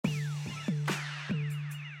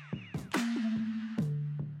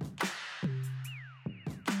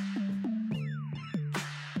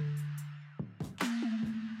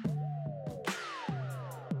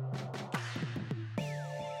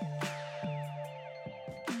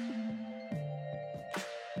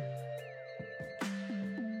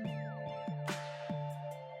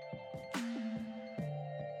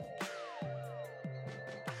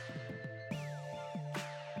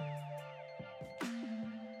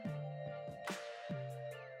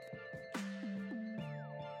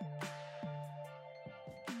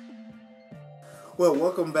Well,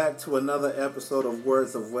 welcome back to another episode of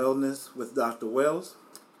Words of Wellness with Dr. Wells.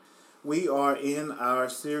 We are in our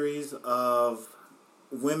series of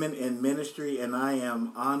women in ministry, and I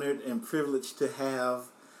am honored and privileged to have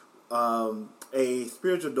a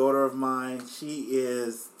spiritual daughter of mine. She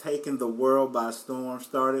is taking the world by storm,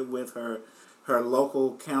 started with her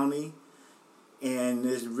local county, and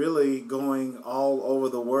is really going all over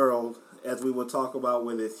the world, as we will talk about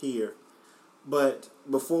with it here. But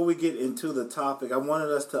before we get into the topic, I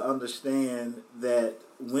wanted us to understand that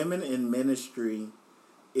women in ministry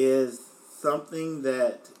is something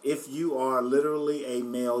that if you are literally a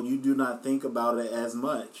male, you do not think about it as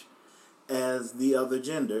much as the other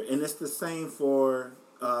gender. And it's the same for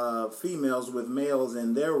females with males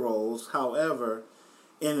in their roles. However,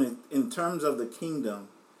 in terms of the kingdom,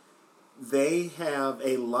 they have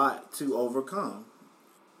a lot to overcome.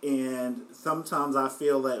 And sometimes I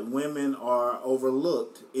feel that women are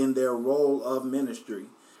overlooked in their role of ministry.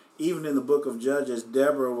 Even in the book of Judges,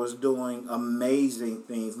 Deborah was doing amazing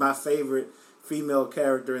things. My favorite female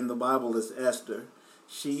character in the Bible is Esther.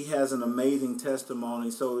 She has an amazing testimony.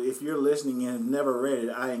 So if you're listening and have never read it,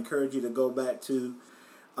 I encourage you to go back to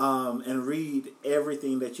and read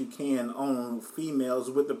everything that you can on females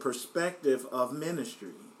with the perspective of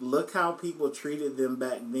ministry. Look how people treated them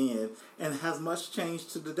back then, and has much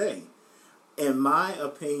changed to today. In my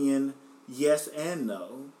opinion, yes and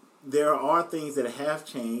no. There are things that have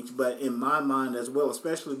changed, but in my mind as well,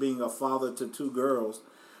 especially being a father to two girls,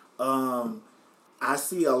 I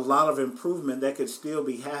see a lot of improvement that could still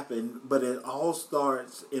be happening, but it all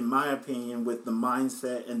starts, in my opinion, with the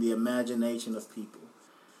mindset and the imagination of people.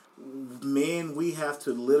 Men, we have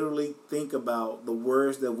to literally think about the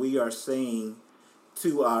words that we are saying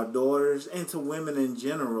to our daughters and to women in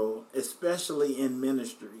general, especially in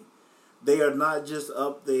ministry. They are not just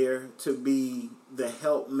up there to be the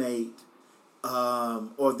helpmate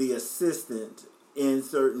or the assistant in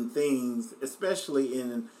certain things, especially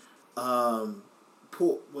in, I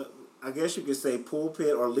guess you could say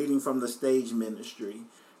pulpit or leading from the stage ministry.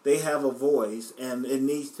 They have a voice, and it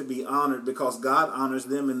needs to be honored because God honors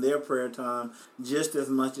them in their prayer time just as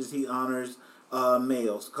much as He honors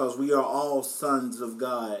males, because we are all sons of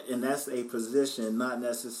God, and that's a position, not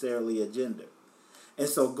necessarily a gender. And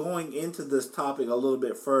so going into this topic a little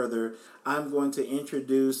bit further, I'm going to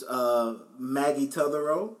introduce Maggie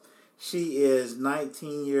Totherow. She is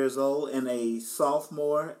 19 years old and a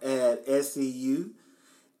sophomore at SEU.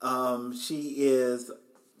 She has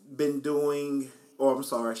been doing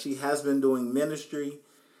ministry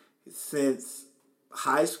since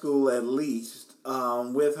high school at least,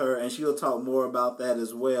 with her, and she'll talk more about that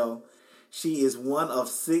as well. She is one of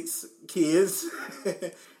 6 kids,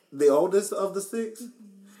 the oldest of the 6.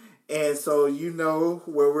 And so you know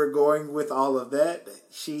where we're going with all of that.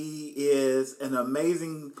 She is an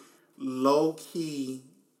amazing low-key,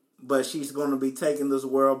 but she's going to be taking this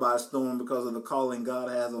world by storm because of the calling God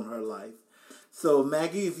has on her life. So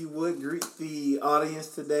Maggie, if you would, greet the audience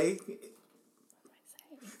today.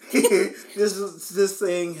 just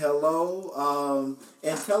saying hello,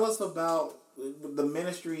 and tell us about the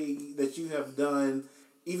ministry that you have done,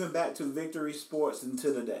 even back to Victory Sports and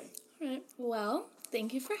to today. All right. Well,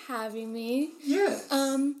 thank you for having me. Yes.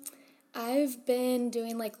 I've been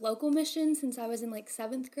doing local missions since I was in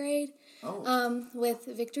 7th grade. Oh. With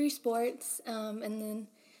Victory Sports, and then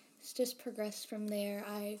it's just progressed from there.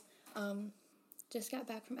 I just got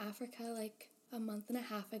back from Africa a month and a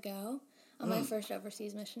half ago on my first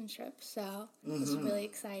overseas mission trip, so it was really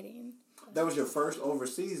exciting. That was your first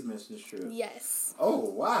overseas mission trip? Yes. Oh,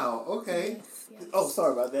 wow. Okay. Yes. Oh,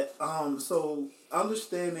 sorry about that. So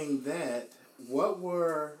understanding that, what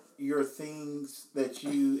were your things that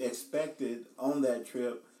you expected on that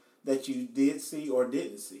trip that you did see or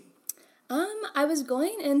didn't see? I was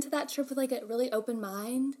going into that trip with a really open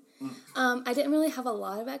mind. I didn't really have a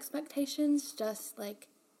lot of expectations, just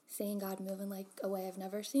seeing God move in a way I've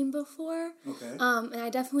never seen before. Okay. And I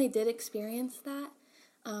definitely did experience that.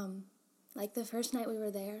 The first night we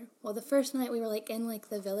were there, the first night we were in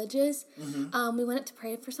the villages, we went up to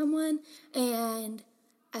pray for someone, and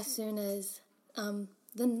as soon as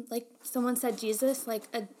then someone said Jesus,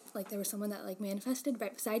 there was someone that manifested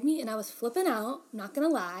right beside me, and I was flipping out, not gonna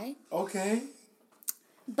lie. Okay.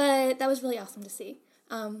 But that was really awesome to see.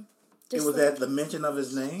 It was at the mention of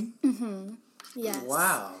his name? Mm-hmm. Yes.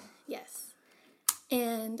 Wow. Yes.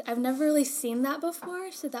 And I've never really seen that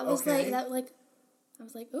before, so that was okay. I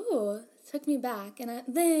was ooh, it took me back. And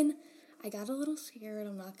then I got a little scared,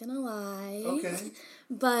 I'm not gonna lie. Okay.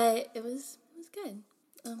 But it was good.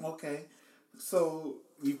 Okay. So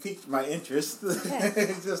you piqued my interest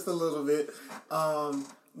just a little bit.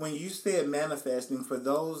 When you said manifesting, for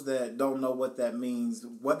those that don't know what that means,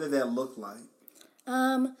 what did that look like?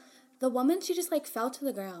 The woman, she just, like, fell to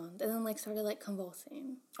the ground and then, like, started, like,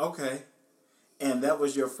 convulsing. Okay. And that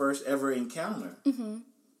was your first ever encounter? Mm-hmm.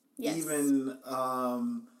 Yes. Even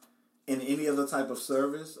in any other type of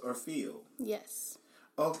service or field? Yes.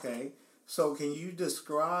 Okay. So can you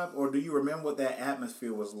describe, or do you remember what that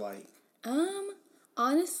atmosphere was like?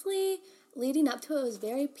 Honestly, leading up to it was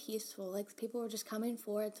very peaceful. Like, people were just coming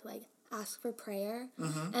forward to, like, ask for prayer.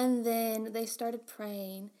 Mm-hmm. And then they started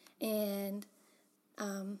praying, and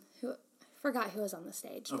I forgot who was on the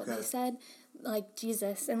stage, but they said, like,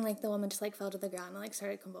 Jesus, and, like, the woman just, like, fell to the ground and, like,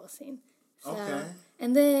 started convulsing. So,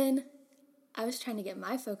 and then I was trying to get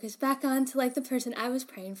my focus back on to, like, the person I was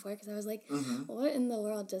praying for, because I was like, what in the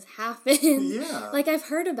world just happened? Yeah. Like, I've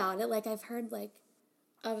heard about it. Like, I've heard, like,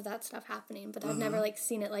 of that stuff happening, but I've never, like,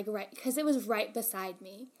 seen it, like, right, because it was right beside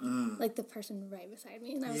me. Like, the person right beside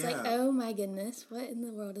me. And I was like, oh, my goodness, what in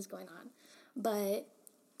the world is going on? But,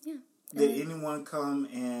 yeah. Did anyone come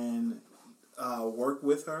and work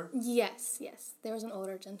with her? Yes. There was an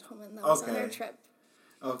older gentleman that was on their trip.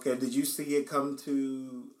 Okay. Did you see it come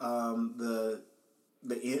to the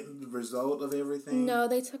end result of everything? No,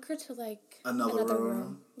 they took her to, like, another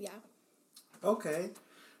room. Yeah. Okay.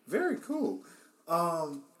 Very cool.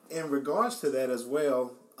 In regards to that as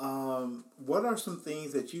well, what are some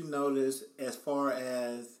things that you notice as far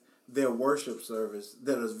as their worship service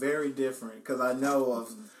that is very different? Because I know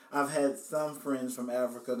I've had some friends from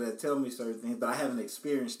Africa that tell me certain things, but I haven't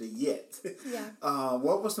experienced it yet. Yeah.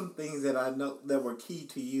 What were some things that I know that were key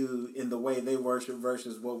to you in the way they worship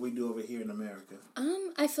versus what we do over here in America?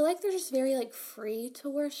 I feel like they're just very, like, free to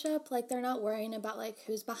worship. Like, they're not worrying about, like,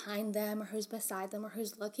 who's behind them or who's beside them or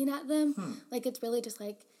who's looking at them. Like, it's really just,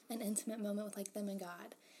 like, an intimate moment with, like, them and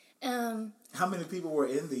God. How many people were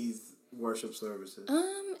in these worship services?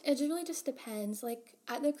 It really just depends. Like,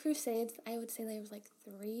 at the Crusades, I would say there was, like,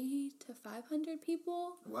 300 to 500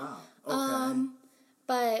 people. Wow. Okay.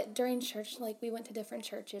 But during church, like, we went to different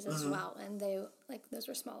churches as well, and they, like, those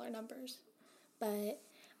were smaller numbers. But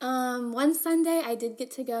one Sunday, I did get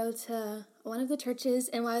to go to one of the churches,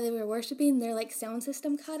 and while they were worshiping, their, like, sound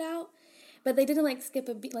system cut out. But they didn't, like, skip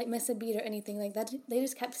a beat, like, miss a beat or anything like that. They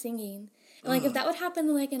just kept singing. And, like, if that would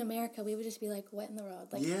happen, like, in America, we would just be like, what in the world?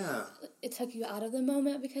 Like, it took you out of the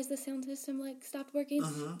moment because the sound system, like, stopped working.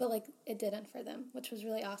 But, like, it didn't for them, which was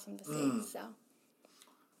really awesome to see, so.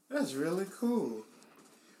 That's really cool.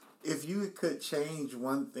 If you could change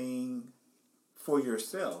one thing for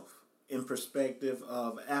yourself in perspective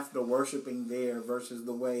of after worshiping there versus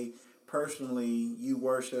the way personally you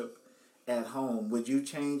worship at home, would you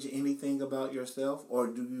change anything about yourself, or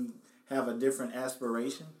do you have a different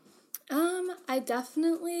aspiration? I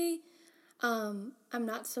definitely, I'm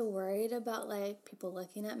not so worried about, like, people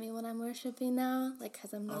looking at me when I'm worshiping now, like,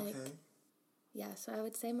 because I'm, like, so I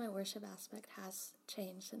would say my worship aspect has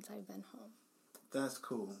changed since I've been home. That's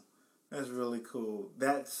cool. That's really cool.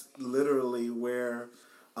 That's literally where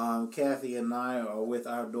Kathy and I are with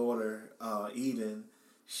our daughter, Eden.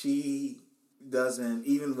 She doesn't,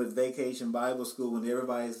 even with Vacation Bible School, when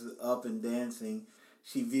everybody's up and dancing,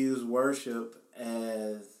 she views worship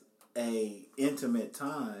as a intimate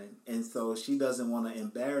time, and so she doesn't want to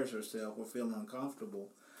embarrass herself or feel uncomfortable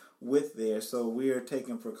with there. So we are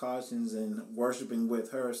taking precautions and worshiping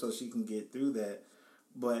with her so she can get through that.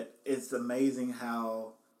 But it's amazing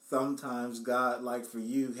how sometimes God, like for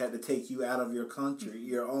you, had to take you out of your country,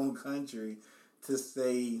 your own country, to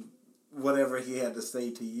say whatever he had to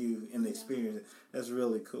say to you and experience it. That's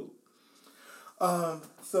really cool.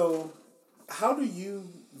 So how do you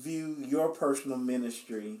view your personal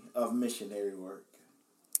ministry of missionary work?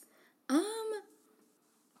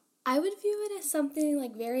 I would view it as something,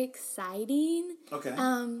 like, very exciting. Okay.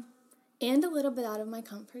 And a little bit out of my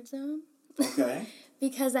comfort zone. Okay.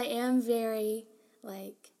 Because I am very,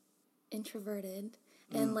 like, introverted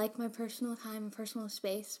and like my personal time and personal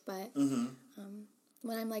space, but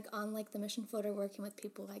when I'm, like, on, like, the mission field or working with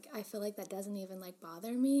people, like, I feel like that doesn't even, like,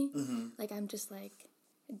 bother me. Like, I'm just, like,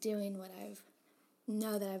 doing what I've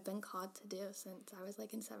been called to do since I was,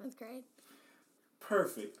 like, in 7th grade.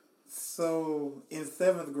 Perfect. So, in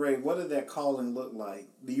 7th grade, what did that calling look like?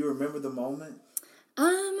 Do you remember the moment?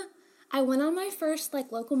 I went on my first,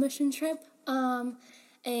 like, local mission trip, and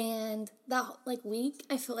that, like, week,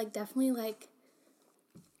 I feel like definitely, like,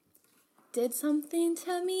 did something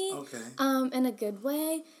to me. Okay. In a good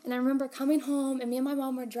way. And I remember coming home, and me and my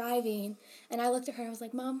mom were driving, and I looked at her, and I was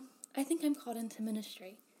like, Mom, I think I'm called into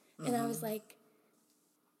ministry. And I was like,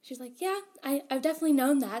 she's like, yeah, I've definitely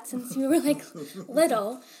known that since you were, like,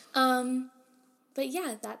 little. But,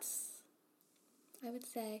 yeah, I would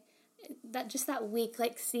say, that just that week,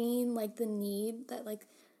 like, seeing, like, the need that, like,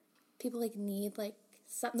 people, like, need, like,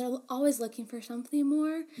 something. They're always looking for something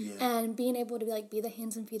more. Yeah. And being able to, like, be the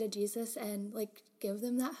hands and feet of Jesus and, like, give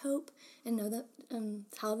them that hope and know that,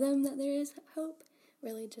 tell them that there is hope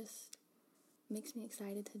really just makes me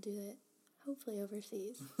excited to do it. Hopefully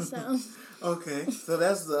overseas. So okay, so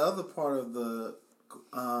that's the other part of the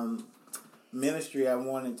ministry I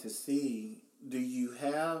wanted to see. Do you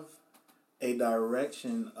have a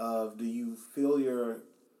direction of, do you feel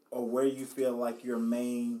or where you feel like your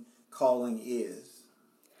main calling is?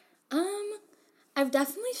 I've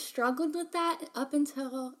definitely struggled with that up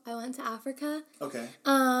until I went to Africa. Okay.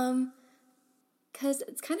 Because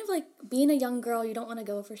it's kind of like being a young girl, you don't want to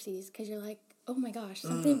go overseas because you're like, oh my gosh,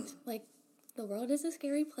 something like, the world is a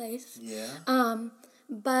scary place. Yeah.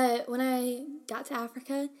 But when I got to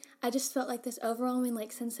Africa, I just felt like this overwhelming,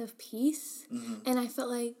 like, sense of peace. Mm-hmm. And I felt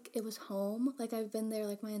like it was home. Like, I've been there,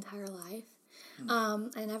 like, my entire life.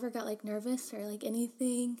 Mm-hmm. I never got, like, nervous or, like,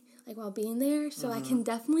 anything, like, while being there. So I can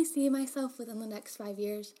definitely see myself within the next 5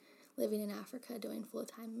 years living in Africa doing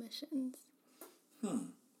full-time missions.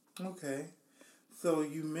 Okay. So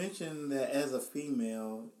you mentioned that as a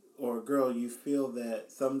female or a girl, you feel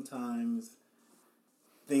that sometimes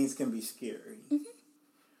things can be scary. Mm-hmm.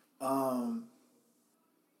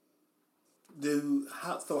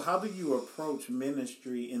 How do you approach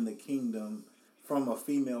ministry in the kingdom from a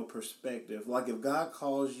female perspective? Like, if God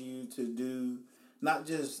calls you to do not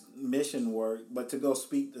just mission work, but to go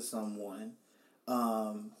speak to someone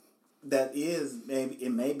that is, maybe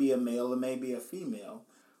it may be a male, it may be a female,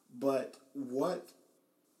 but what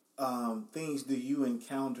things do you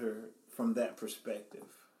encounter from that perspective?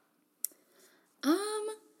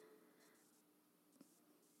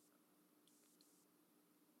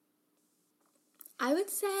 I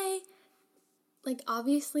would say, like,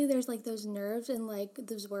 obviously there's, like, those nerves and, like,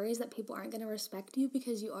 those worries that people aren't going to respect you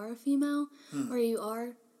because you are a female, or you are,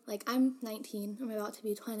 like, I'm 19, I'm about to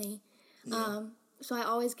be 20, yeah. So I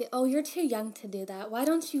always get, oh, you're too young to do that, why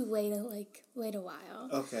don't you wait a while?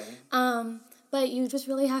 Okay. But you just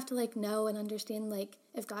really have to, like, know and understand, like,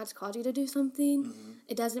 if God's called you to do something,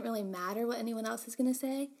 it doesn't really matter what anyone else is going to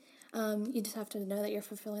say. You just have to know that you're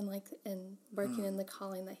fulfilling, like, and working in the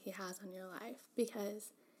calling that He has on your life,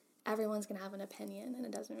 because everyone's going to have an opinion, and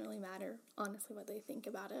it doesn't really matter, honestly, what they think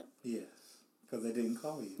about it. Yes, because they didn't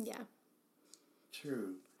call you. Yeah.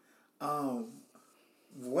 True.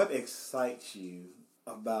 What excites you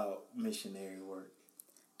about missionary work?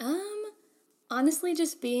 Honestly,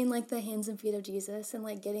 just being, like, the hands and feet of Jesus and,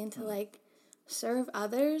 like, getting to, like, serve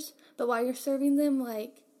others, but while you're serving them,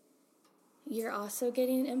 like, you're also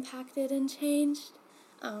getting impacted and changed,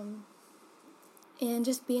 and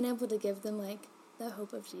just being able to give them, like, the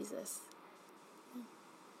hope of Jesus.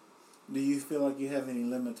 Do you feel like you have any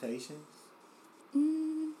limitations?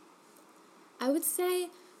 I would say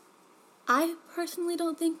I personally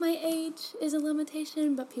don't think my age is a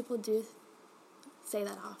limitation, but people do say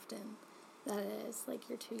that often, that it is, like,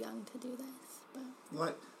 you're too young to do this. But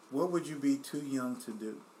like, what would you be too young to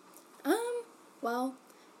do? Well,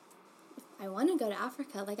 I want to go to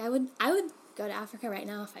Africa. Like, I would go to Africa right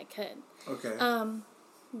now if I could. Okay.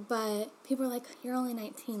 But people are like, you're only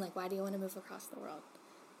 19. Like, why do you want to move across the world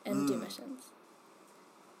and do missions?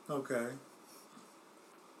 Okay.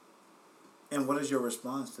 And what is your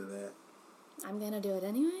response to that? I'm going to do it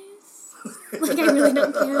anyways. Like, I really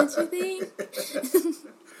don't care what you think.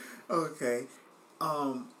 Okay.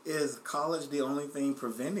 Is college the only thing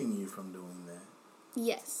preventing you from doing that?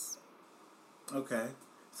 Yes. Okay.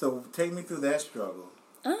 So take me through that struggle.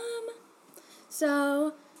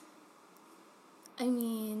 So, I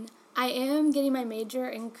mean, I am getting my major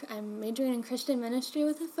in, I'm majoring in Christian ministry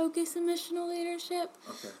with a focus in missional leadership.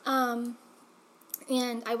 Okay.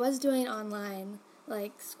 And I was doing online,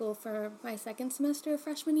 like, school for my second semester of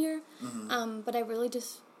freshman year. Mm-hmm. But I really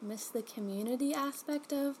just missed the community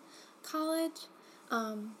aspect of college.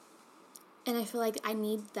 And I feel like I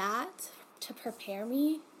need that to prepare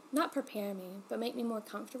me. Not prepare me, but make me more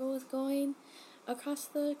comfortable with going across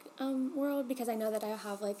the world, because I know that I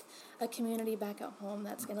have, like, a community back at home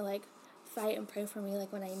that's going to, like, fight and pray for me,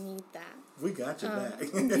 like, when I need that. We got you back.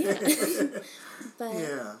 Yeah. But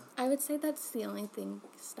yeah. I would say that's the only thing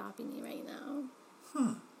stopping me right now.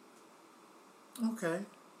 Okay.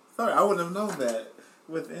 Sorry, I wouldn't have known that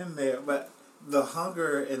within there, but the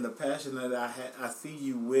hunger and the passion that I see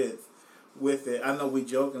you with it. I know we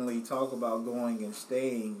jokingly talk about going and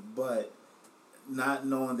staying, but not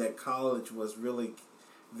knowing that college was really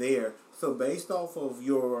there. So based off of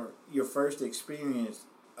your first experience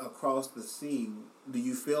across the sea, do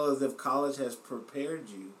you feel as if college has prepared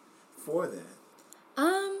you for that?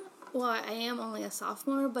 Well, I am only a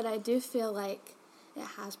sophomore, but I do feel like it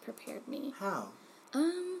has prepared me. How?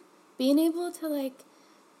 Being able to, like,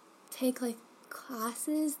 take, like,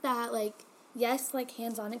 classes that, like, yes, like,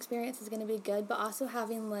 hands-on experience is going to be good, but also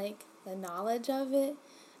having, like, the knowledge of it,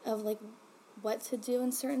 of, like, what to do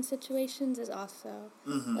in certain situations is also,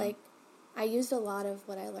 like, I used a lot of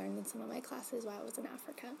what I learned in some of my classes while I was in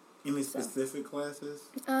Africa. Any specific classes?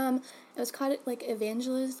 It was called, like,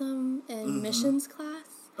 evangelism and missions class.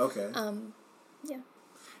 Okay. Yeah.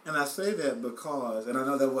 And I say that because, and I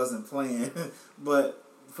know that wasn't planned, but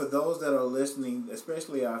for those that are listening,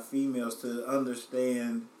 especially our females, to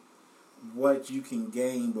understand what you can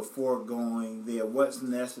gain before going there, what's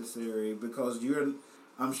necessary, because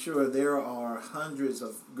I'm sure there are hundreds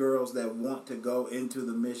of girls that want to go into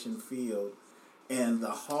the mission field, and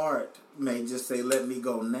the heart may just say, let me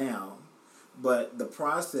go now, but the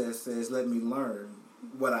process says, let me learn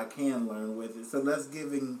what I can learn with it. So that's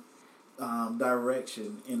giving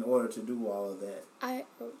direction in order to do all of that. Can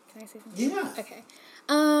I say something? Yeah. Okay.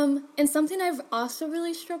 And something I've also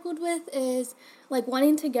really struggled with is, like,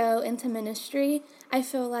 wanting to go into ministry. I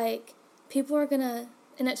feel like people are gonna,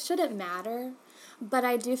 and it shouldn't matter, but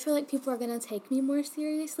I do feel like people are gonna take me more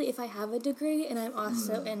seriously if I have a degree and I'm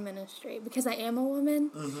also in ministry, because I am a woman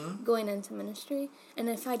going into ministry. And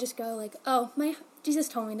if I just go like, oh, Jesus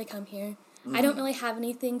told me to come here, I don't really have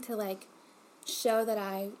anything to, like, show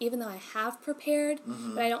that even though I have prepared,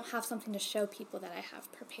 but I don't have something to show people that I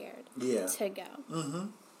have prepared to go.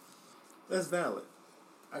 That's valid.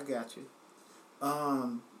 I got you.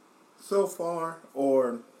 So far,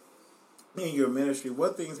 or in your ministry,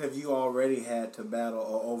 what things have you already had to battle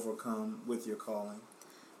or overcome with your calling?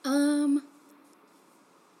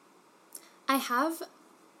 I have...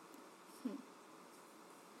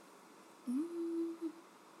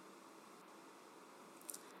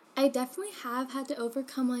 I definitely have had to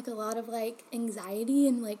overcome, like, a lot of, like, anxiety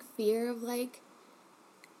and, like, fear of, like,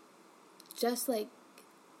 just, like,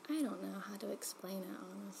 I don't know how to explain it,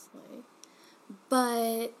 honestly.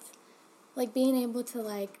 But, like, being able to,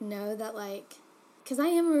 like, know that, like, because I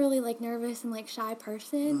am a really, like, nervous and, like, shy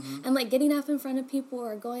person, and, like, getting up in front of people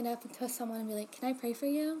or going up to someone and be like, can I pray for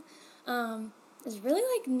you? Is really,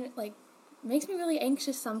 like, makes me really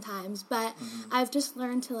anxious sometimes, but I've just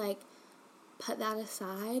learned to, like, put that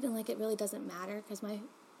aside, and, like, it really doesn't matter, because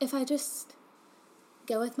if I just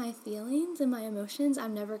go with my feelings and my emotions,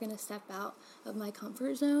 I'm never going to step out of my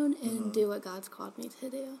comfort zone and do what God's called me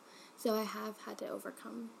to do. So I have had to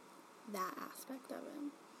overcome that aspect of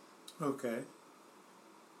it. Okay.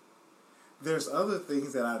 There's other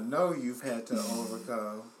things that I know you've had to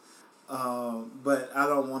overcome, but I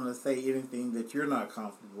don't want to say anything that you're not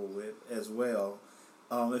comfortable with as well.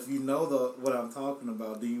 If you know what I'm talking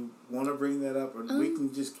about, do you want to bring that up, or we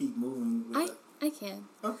can just keep moving with it? I can.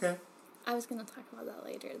 Okay. I was going to talk about that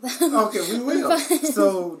later, though. Okay, we will.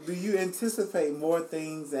 So, do you anticipate more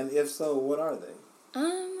things, and if so, what are they?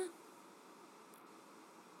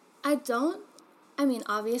 I don't. I mean,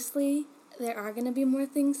 obviously, there are going to be more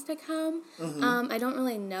things to come. I don't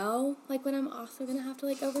really know, like, what I'm also going to have to,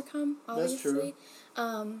 like, overcome, obviously.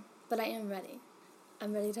 That's true. But I am ready.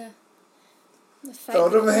 I'm ready to fight. Throw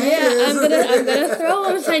them hands. Yeah, I'm gonna throw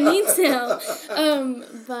them if I need to.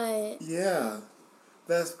 But yeah,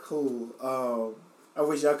 that's cool. I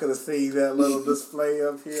wish y'all could have seen that little display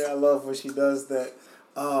up here. I love when she does that.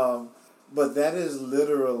 But that is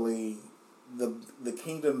literally the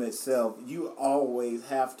kingdom itself. You always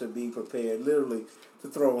have to be prepared, literally, to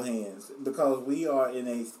throw hands, because we are in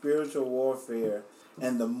a spiritual warfare,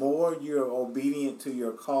 and the more you're obedient to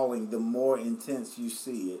your calling, the more intense you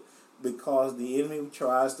see it, because the enemy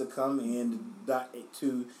tries to come in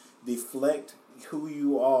to deflect who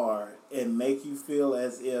you are and make you feel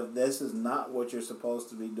as if this is not what you're supposed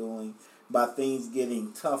to be doing by things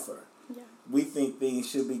getting tougher. yeah. We think things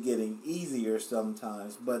should be getting easier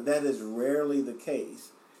sometimes, but that is rarely the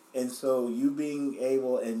case. And so you being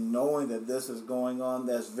able and knowing that this is going on,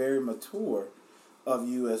 that's very mature of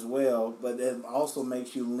you as well, but it also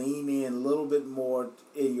makes you lean in a little bit more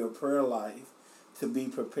in your prayer life to be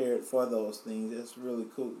prepared for those things. That's really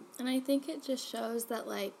cool. And I think it just shows that,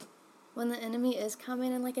 like, when the enemy is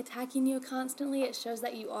coming and, like, attacking you constantly, it shows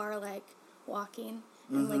that you are, like, walking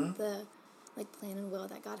in, like, the, like, plan and will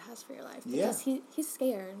that God has for your life. Because he's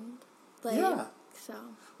scared. Like, yeah. So.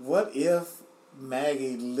 What if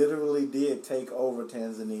Maggie literally did take over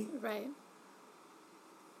Tanzania? Right.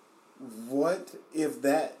 What if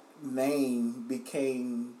that name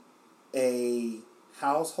became a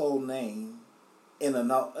household name in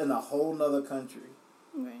a whole nother country.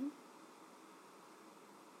 Right.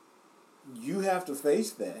 You have to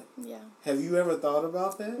face that. Yeah. Have you ever thought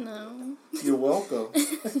about that? No. You're welcome.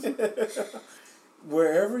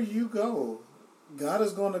 Wherever you go, God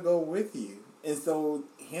is going to go with you. And so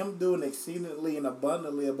him doing exceedingly and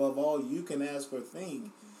abundantly above all you can ask or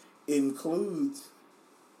think includes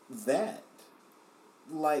that.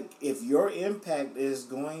 Like, if your impact is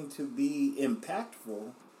going to be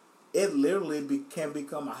impactful, it literally can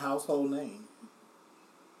become a household name.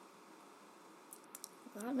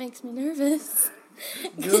 That makes me nervous.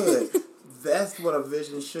 Good. That's what a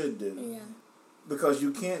vision should do. Yeah. Because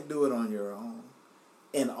you can't do it on your own.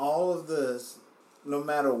 And all of this, no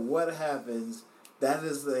matter what happens, that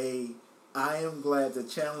is I am glad to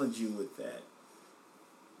challenge you with that.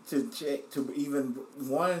 To even,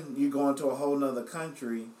 one, you're going to a whole nother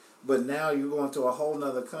country, but now you're going to a whole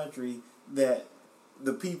nother country that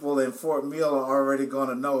the people in Fort Mill are already going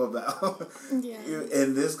to know about. Yeah.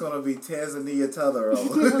 And this is going to be Tanzania Totherow.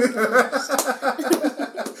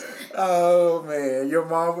 Oh, man. Your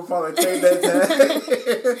mom will probably take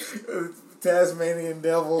that Tasmanian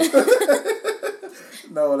devil.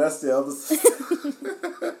 No, that's the other side.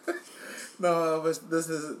 No, but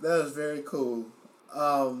that is very cool.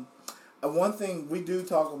 One thing, we do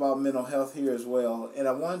talk about mental health here as well, and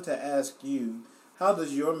I wanted to ask you, how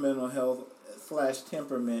does your mental health /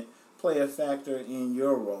 temperament play a factor in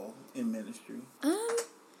your role in ministry?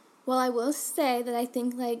 Well, I will say that I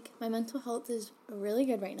think, like, my mental health is really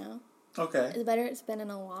good right now. Okay. It's better it's been in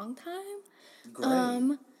a long time.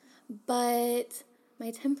 Great. But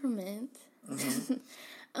my temperament,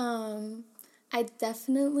 I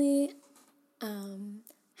definitely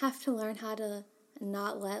have to learn how to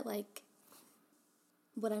not let, like,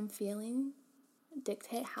 what I'm feeling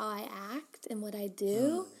dictate how I act and what I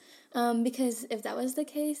do. Because if that was the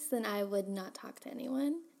case, then I would not talk to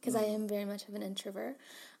anyone, because I am very much of an introvert.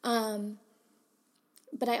 But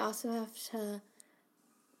I also have to,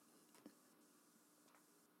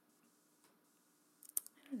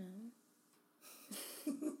 I don't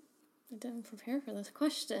know. I didn't prepare for this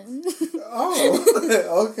question.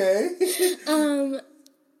 Oh, okay.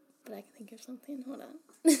 But I can think of something. Hold on.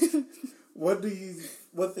 What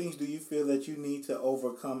things do you feel that you need to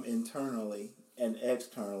overcome internally and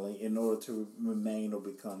externally in order to remain or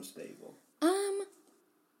become stable?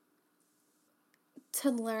 To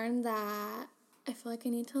learn that, I feel like I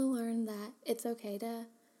need to learn that it's okay to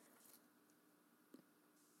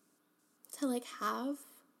like have,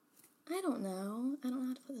 I don't know how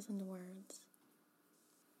to put this into words.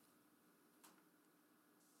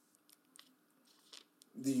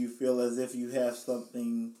 Do you feel as if you have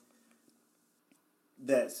something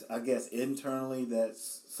that's, I guess, internally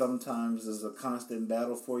that's sometimes is a constant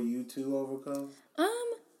battle for you to overcome?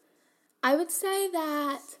 I would say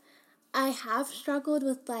that I have struggled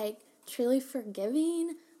with, like, truly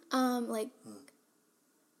forgiving,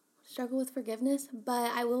 struggle with forgiveness,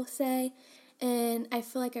 but I will say, and I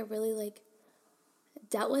feel like I really, like,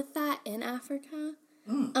 dealt with that in Africa.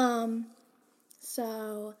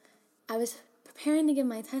 So I was preparing to give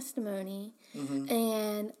my testimony,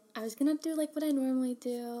 and I was going to do, like, what I normally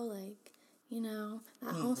do, like, you know,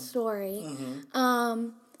 that whole story.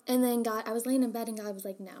 And then I was laying in bed, and God was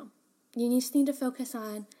like, no, you just need to focus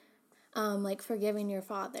on, like, forgiving your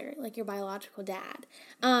father, like, your biological dad.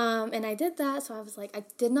 And I did that, so I was like, I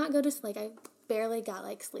did not go to sleep. I barely got,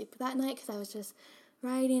 like, sleep that night, because I was just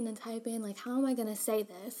writing and typing, like, how am I going to say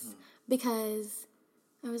this? Because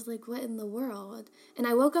I was like, what in the world? And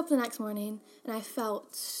I woke up the next morning, and I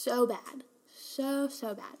felt so bad. So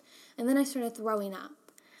bad. And then I started throwing up.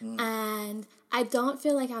 And I don't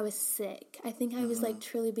feel like I was sick. I think I was, like,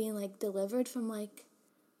 truly being, like, delivered from, like,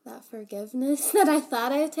 that forgiveness that I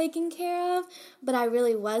thought I had taken care of, but I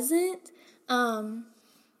really wasn't.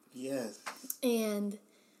 Yes. And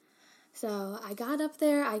so I got up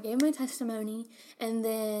there, I gave my testimony, and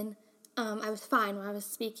then I was fine when I was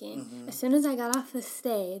speaking. As soon as I got off the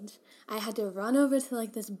stage, I had to run over to,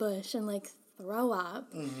 like, this bush and, like, throw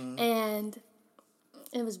up. And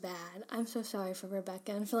it was bad. I'm so sorry for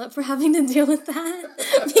Rebecca and Philip for having to deal with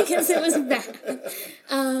that, because it was bad.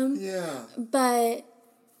 Yeah. But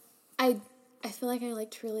I feel like I,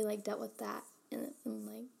 like, truly, like, dealt with that in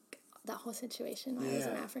like, that whole situation when I was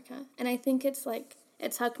in Africa. And I think it's, like,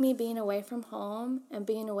 it took me being away from home and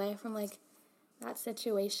being away from, like, that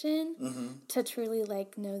situation to truly,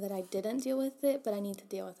 like, know that I didn't deal with it, but I need to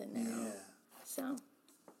deal with it now. Yeah. So,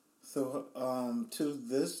 to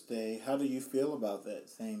this day, how do you feel about that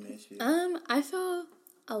same issue? I feel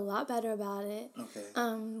a lot better about it. Okay.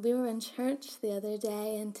 We were in church the other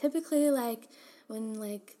day, and typically, like, when,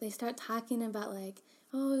 like, they start talking about, like,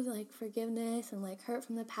 oh, like, forgiveness and, like, hurt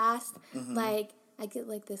from the past, like, I get,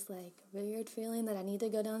 like, this, like, weird feeling that I need to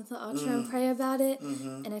go down to the altar and pray about it,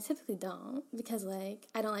 and I typically don't, because, like,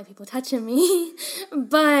 I don't like people touching me,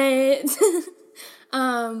 but,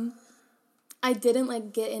 I didn't,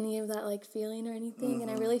 like, get any of that, like, feeling or anything,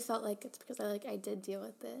 and I really felt like it's because I did deal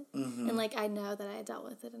with it, and, like, I know that I dealt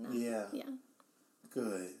with it enough. Yeah. Yeah.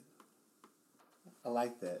 Good. I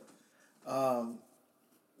like that.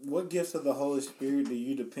 What gifts of the Holy Spirit do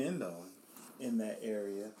you depend on in that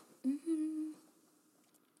area?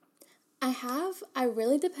 I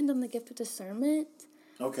really depend on the gift of discernment.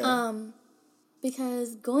 Okay.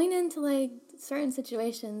 Because going into, like, certain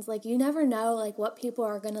situations, like, you never know, like, what people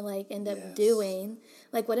are going to, like, end up doing.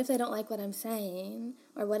 Like, what if they don't like what I'm saying?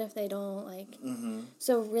 Or what if they don't, like...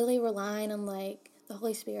 So really relying on, like, the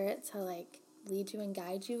Holy Spirit to, like, lead you and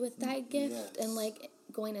guide you with that gift. And, like,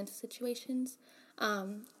 going into situations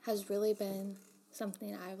has really been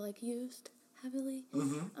something I've, like, used heavily.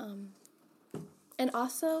 And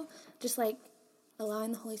also, just, like,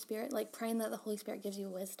 allowing the Holy Spirit, like, praying that the Holy Spirit gives you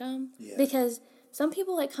wisdom. Yeah. Because some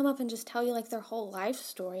people, like, come up and just tell you, like, their whole life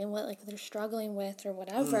story and what, like, they're struggling with or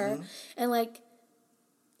whatever. And, like,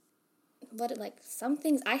 some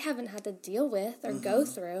things I haven't had to deal with or go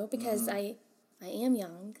through because I am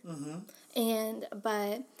young.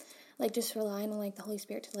 But, like, just relying on, like, the Holy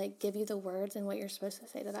Spirit to, like, give you the words and what you're supposed to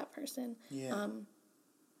say to that person. Yeah.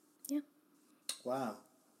 Wow.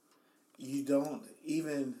 You don't,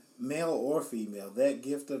 even male or female, that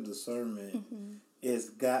gift of discernment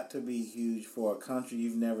is got to be huge for a country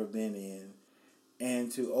you've never been in,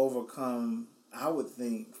 and to overcome, I would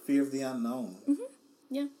think, fear of the unknown.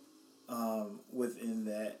 Yeah. Within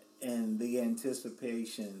that, and the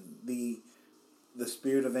anticipation, the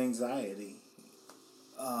spirit of anxiety,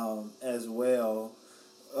 as well,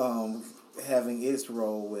 having its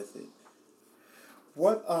role with it.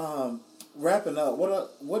 Wrapping up,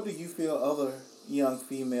 what do you feel other young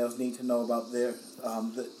females need to know about their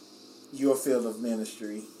your field of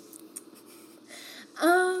ministry?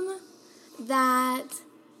 That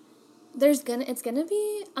it's gonna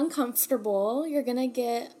be uncomfortable. You're gonna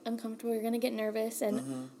get uncomfortable. You're gonna get nervous,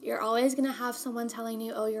 and you're always gonna have someone telling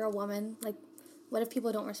you, "Oh, you're a woman." Like, what if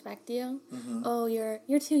people don't respect you? Oh, you're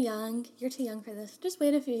too young. You're too young for this. Just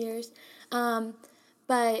wait a few years.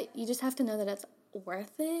 But you just have to know that it's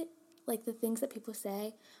worth it. Like, the things that people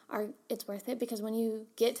say it's worth it, because when you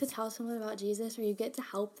get to tell someone about Jesus, or you get to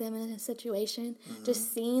help them in a situation,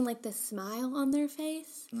 just seeing, like, the smile on their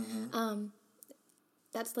face,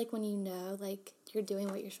 that's, like, when you know, like, you're doing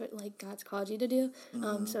what God's called you to do.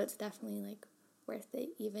 So it's definitely, like, worth it,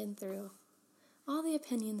 even through all the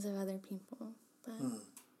opinions of other people. But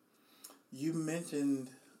you mentioned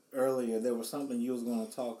earlier there was something you was going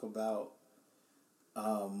to talk about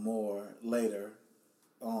more later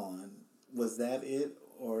on. Was that it,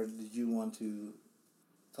 or did you want to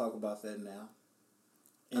talk about that now?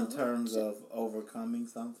 In terms of overcoming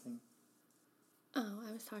something? Oh,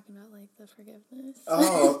 I was talking about, like, the forgiveness.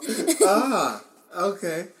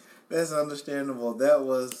 Okay. That's understandable. That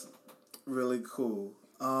was really cool.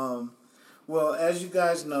 Well, as you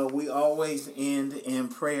guys know, we always end in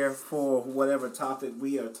prayer for whatever topic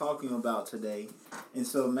we are talking about today. And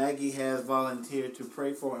so Maggie has volunteered to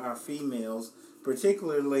pray for our females,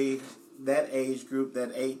 particularly that age group,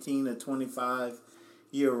 that 18 to 25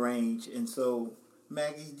 year range. And so,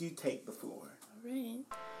 Maggie, you take the floor. All right.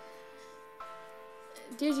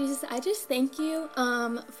 Dear Jesus, I just thank you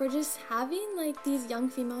for just having, like, these young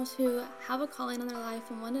females who have a calling on their life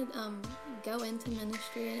and want to go into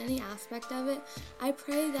ministry in any aspect of it. I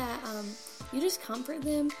pray that you just comfort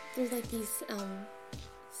them through, like,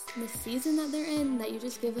 the season that they're in, that you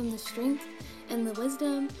just give them the strength and the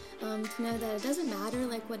wisdom to know that it doesn't matter,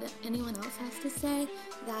 like, what anyone else has to say,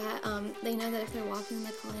 that they know that if they're walking in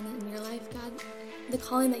the calling in your life, God, the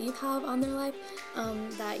calling that you have on their life,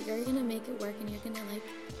 that you're going to make it work, and you're going to, like,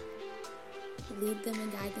 lead them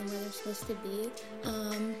and guide them where they're supposed to be.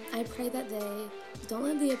 I pray that they don't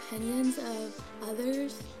let the opinions of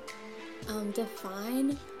others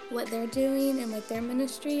define what they're doing and, like, their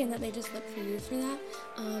ministry, and that they just look for you for that.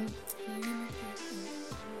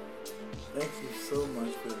 Thank you so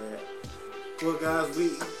much for that. Well, guys,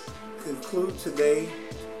 we conclude today,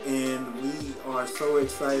 and we are so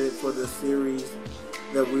excited for the series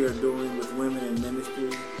that we are doing with women in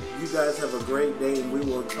ministry. You guys have a great day, and we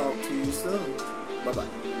will talk to you soon. Bye-bye.